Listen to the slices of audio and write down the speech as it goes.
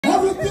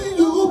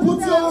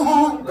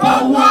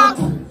go walk.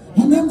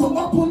 Your name go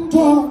open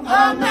door.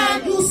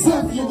 Amen. You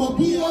said you will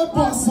be a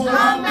apostle.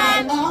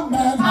 Amen.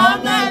 Amen.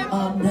 Amen.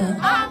 Amen.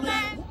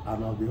 Amen.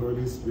 And of the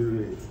Holy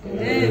Spirit.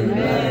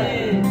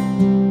 Amen.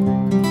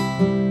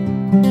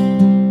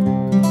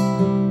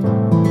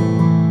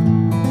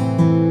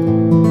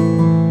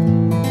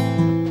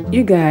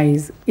 You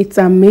guys, it's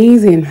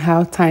amazing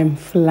how time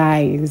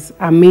flies.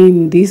 I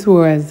mean, this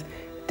was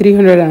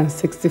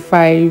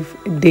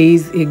 365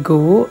 days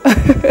ago.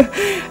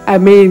 I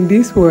mean,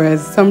 this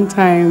was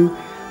sometime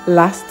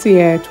last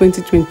year,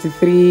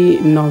 2023,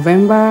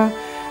 November.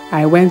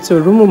 I went to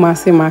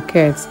Rumumasi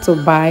Market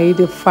to buy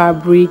the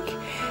fabric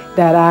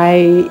that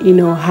I,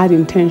 had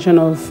intention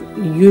of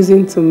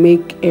using to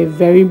make a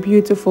very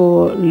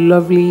beautiful,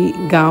 lovely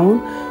gown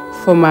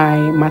for my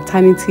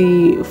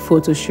maternity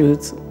photo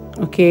shoot.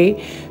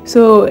 Okay,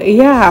 so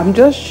yeah, I'm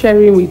just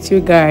sharing with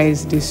you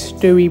guys the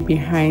story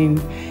behind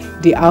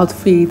the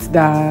outfits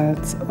that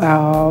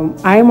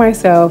I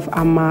myself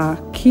and my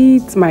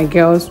kids, my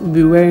girls, will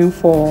be wearing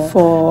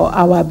for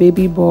our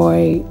baby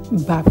boy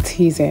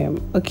baptism.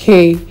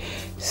 Okay,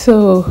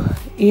 so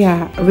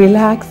yeah,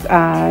 relax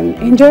and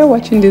enjoy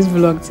watching this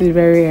vlog to the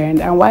very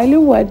end. And while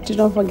you watch, do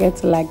not forget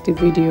to like the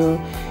video,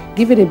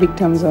 give it a big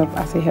thumbs up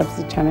as it helps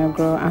the channel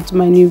grow. And to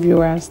my new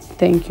viewers,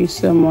 thank you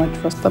so much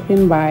for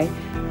stopping by.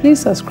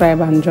 Please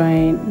subscribe and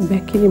join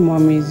Becky the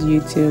Mommy's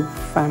YouTube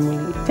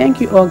family. Thank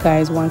you all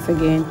guys once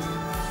again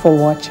for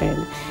watching.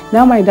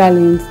 Now my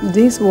darlings,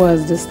 this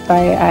was the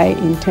style I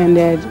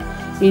intended,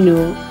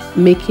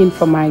 making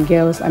for my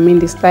girls. I mean,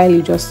 the style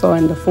you just saw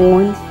on the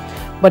phone.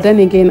 But then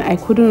again, I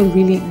couldn't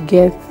really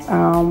get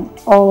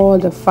all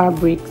the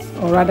fabrics,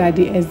 or rather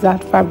the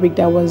exact fabric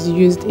that was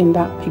used in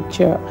that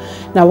picture.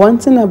 Now, one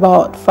thing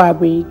about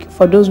fabric,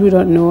 for those who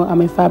don't know,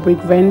 I'm a fabric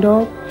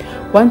vendor.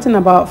 One thing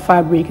about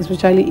fabric,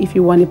 especially if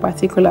you want a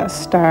particular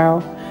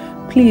style,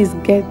 please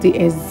get the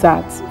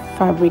exact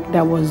fabric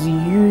that was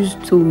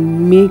used to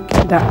make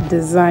that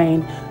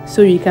design,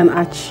 so you can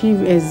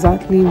achieve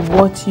exactly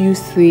what you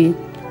see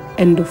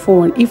in the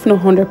phone, if not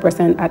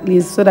 100% at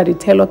least, so that the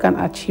tailor can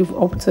achieve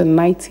up to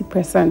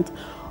 90%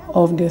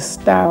 of the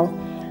style.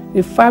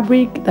 The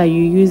fabric that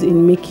you use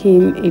in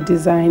making a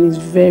design is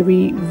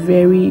very,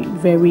 very,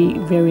 very,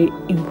 very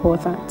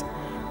important.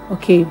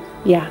 Okay,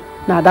 yeah.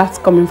 Now that's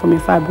coming from a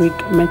fabric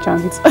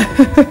merchant.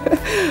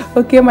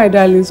 Okay, my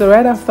darling, so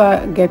right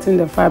after getting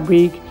the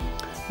fabric,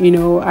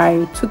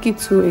 I took it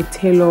to a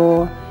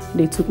tailor.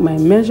 They took my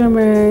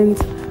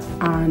measurements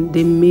and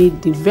they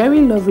made the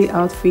very lovely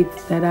outfit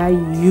that I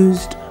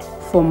used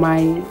for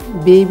my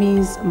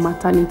baby's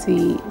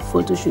maternity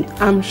photo shoot.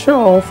 I'm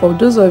sure for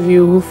those of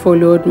you who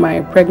followed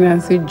my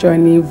pregnancy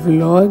journey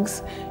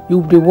vlogs,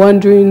 you'll be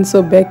wondering,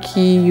 so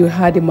Becky, you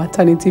had a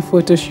maternity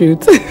photo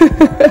shoot?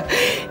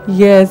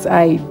 Yes,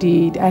 I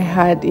did. I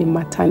had a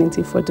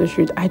maternity photo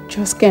shoot. I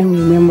just can't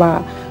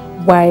remember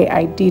why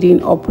I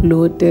didn't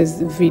upload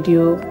this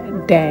video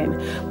then.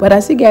 But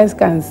as you guys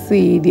can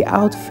see, the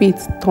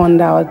outfits turned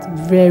out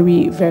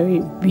very, very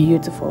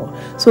beautiful.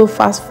 So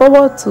fast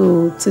forward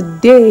to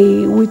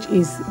today, which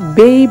is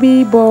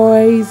baby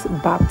boy's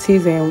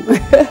baptism.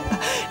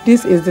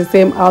 This is the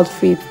same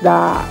outfit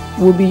that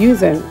we'll be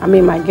using. I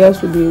mean, my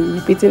girls will be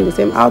repeating the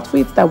same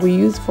outfits that we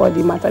use for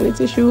the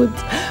maternity shoot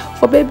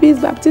for baby's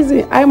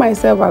baptism. I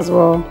myself as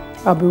well,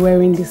 I'll be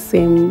wearing the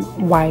same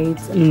white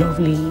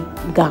lovely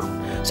gown.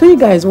 So you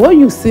guys, what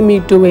you see me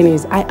doing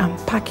is I am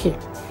packing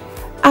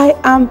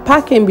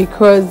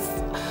because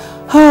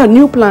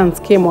new plans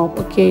came up.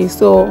 Okay,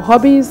 so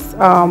hubby's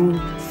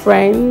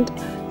friend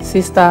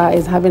sister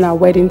is having a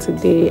wedding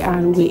today,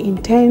 and we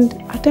intend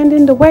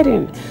attending the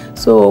wedding.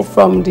 So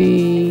from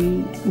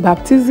the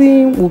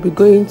baptism, we'll be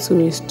going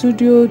to a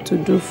studio to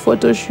do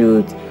photo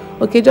shoot,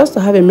 okay, just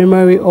to have a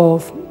memory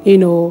of,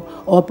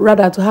 or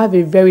rather to have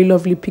a very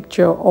lovely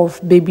picture of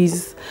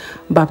baby's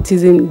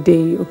baptism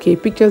day. Okay,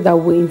 pictures that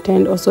we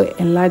intend also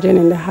enlarging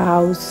in the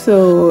house.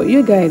 So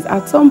you guys,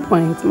 at some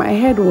point my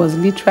head was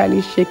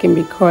literally shaking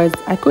because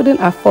I couldn't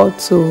afford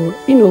to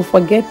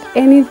forget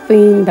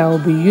anything that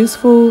would be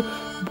useful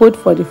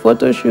both for the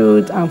photo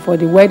shoot and for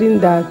the wedding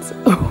that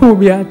we'll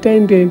be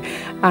attending.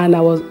 And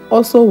I was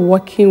also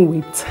working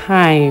with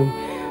time.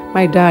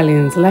 My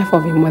darlings, life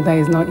of a mother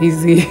is not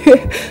easy.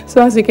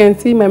 So as you can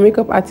see, my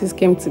makeup artist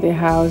came to the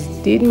house,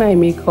 did my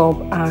makeup,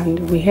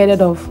 and we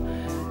headed off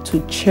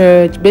to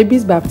church.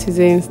 Baby's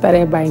baptism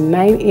started by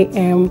 9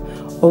 a.m.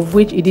 of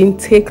which it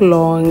didn't take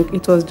long.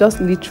 It was just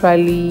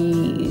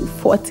literally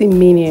 40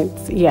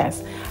 minutes,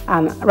 yes.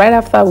 And right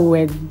after we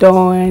were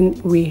done,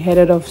 we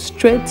headed off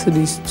straight to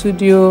the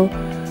studio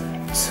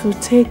to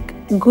take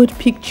good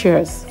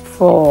pictures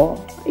for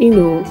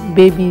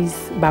baby's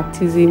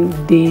baptism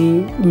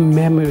day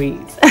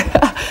memories.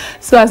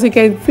 So as you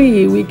can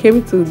see, we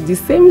came to the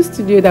same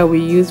studio that we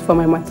used for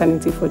my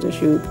maternity photo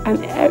shoot,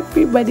 and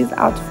everybody's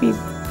outfit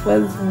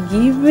was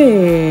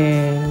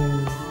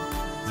given.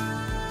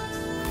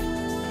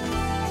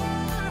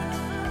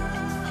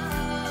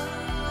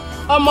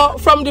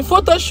 From the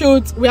photo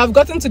shoot, we have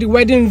gotten to the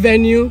wedding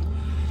venue.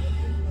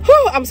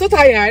 I'm so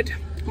tired.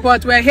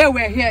 But we're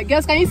here.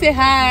 Girls, can you say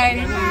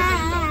hi?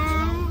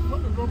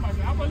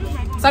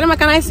 Salima,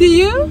 can I see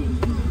you?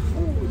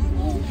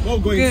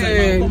 Don't go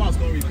inside. Come out,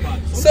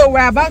 so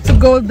we're about to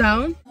go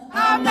down.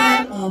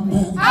 Amen.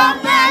 Amen.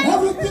 Amen.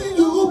 Everything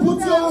you put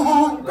your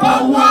heart,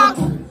 go walk.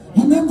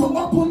 You never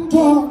open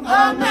door.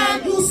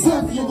 Amen. You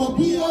said you will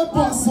be a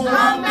boss.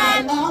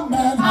 Amen.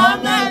 Amen.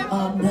 Amen.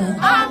 Amen.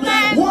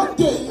 Amen. One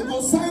day you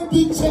will sign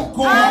the check.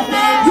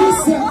 Amen. You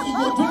said you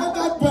will drive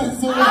that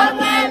pencil.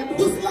 Amen.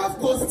 This life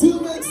will still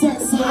make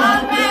sense.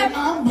 Amen.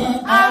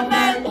 Amen.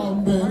 Amen.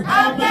 Amen.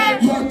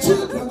 Amen. Your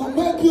children will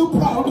make you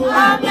proud.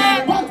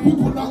 Amen. Bad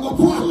people are going to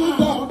pull you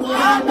down.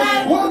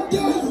 Amen. One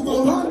day you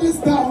will run this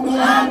down.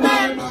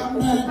 Amen.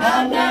 Amen.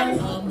 Amen.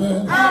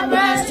 Amen.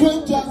 Amen.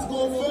 Strangers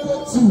go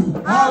follow too.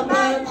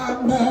 Amen.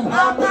 Amen.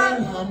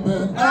 Amen.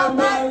 Amen.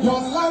 Amen.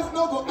 Your life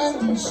no go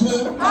end in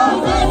shame.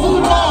 Amen.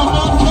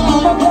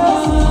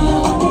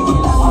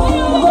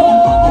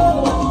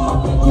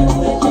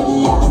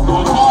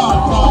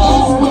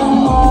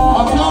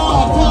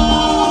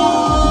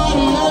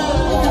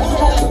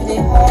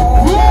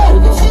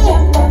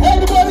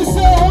 Everybody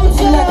say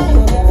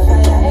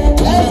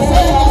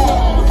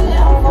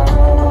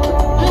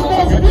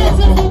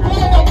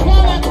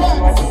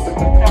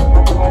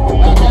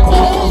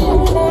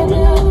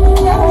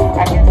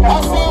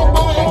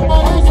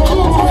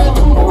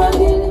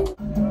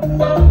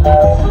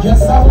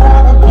yes, I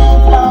wanna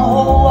build my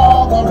whole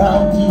world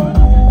around you.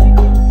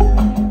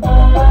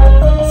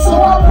 So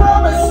I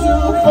promise you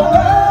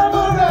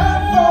forever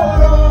and for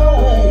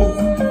always.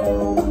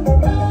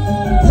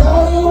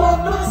 Tell you what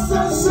my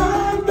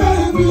sunshine,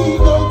 baby,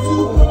 don't you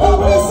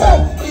always say,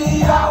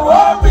 I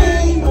want me,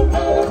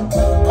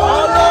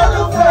 all of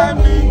the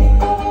family,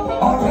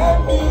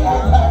 already I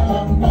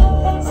love me,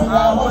 so I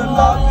will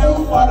love you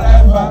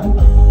forever.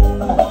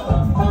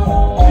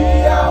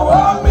 I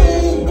want me.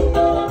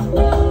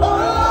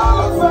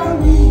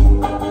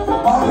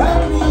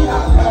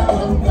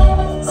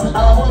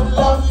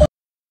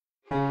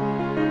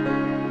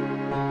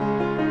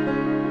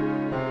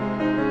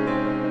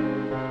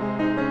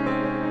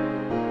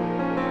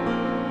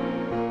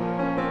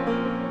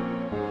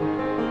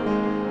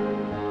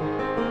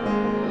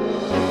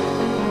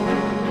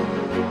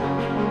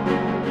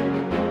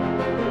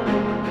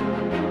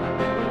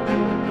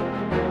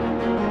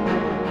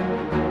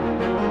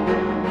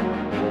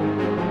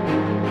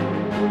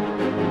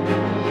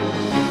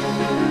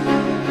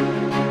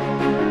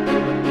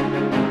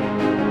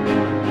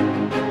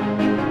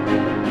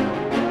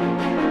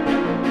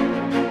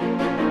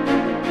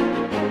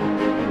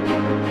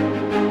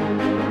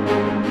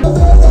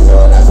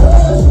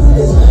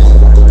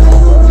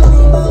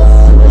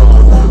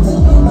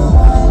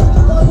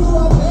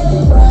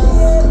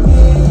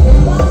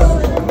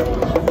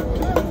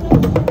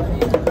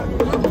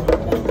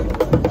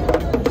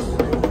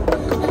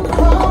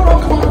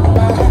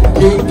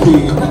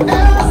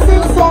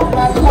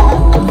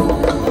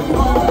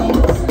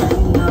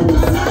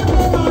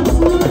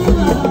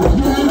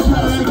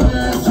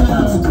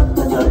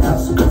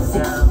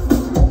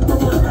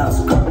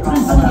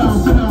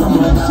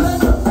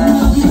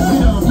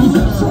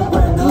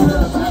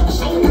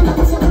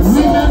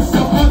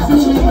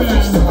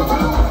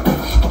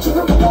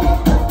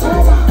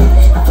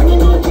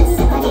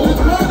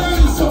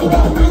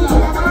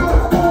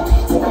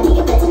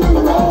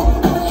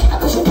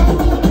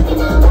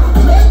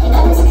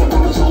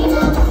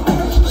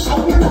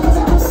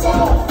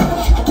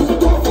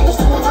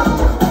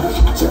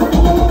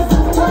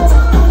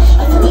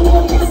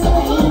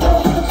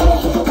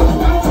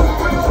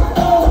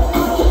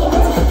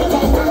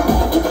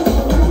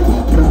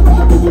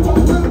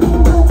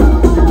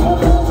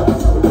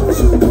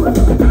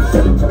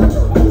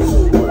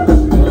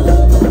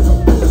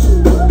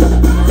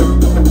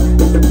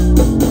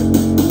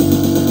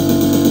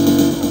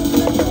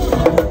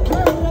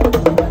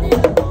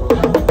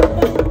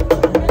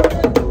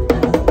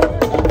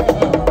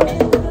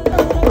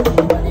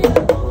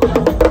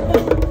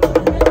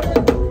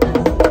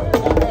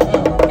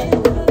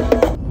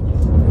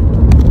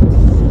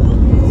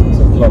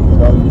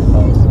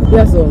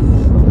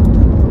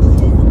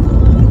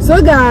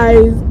 So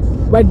guys,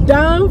 we're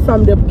done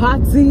from the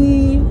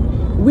party.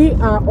 We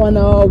are on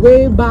our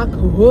way back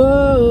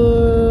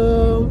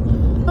home.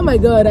 Oh my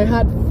god, I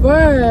had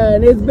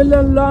fun. It's been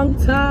a long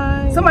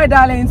time. So my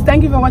darlings,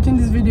 thank you for watching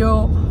this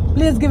video.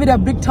 Please give it a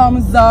big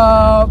thumbs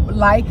up,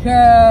 like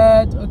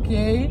it,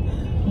 okay?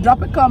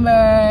 Drop a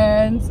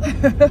comment.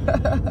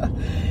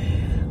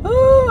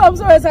 Oh, I'm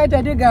so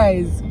excited, you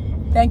guys.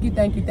 Thank you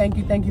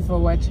for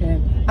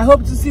watching. I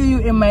hope to see you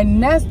in my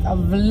next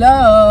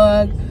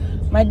vlog.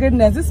 My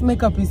goodness, this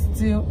makeup is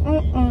still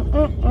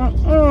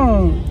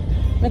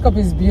makeup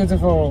is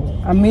beautiful.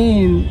 I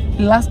mean,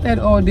 it lasted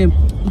all day,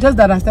 just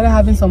that I started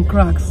having some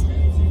cracks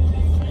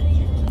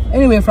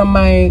anyway from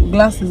my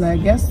glasses, I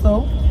guess.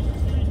 So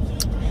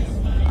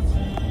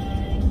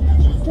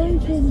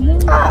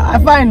I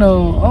fine.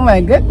 Oh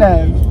my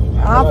goodness,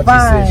 I'm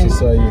fine. She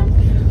saw you.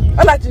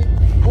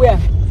 Where?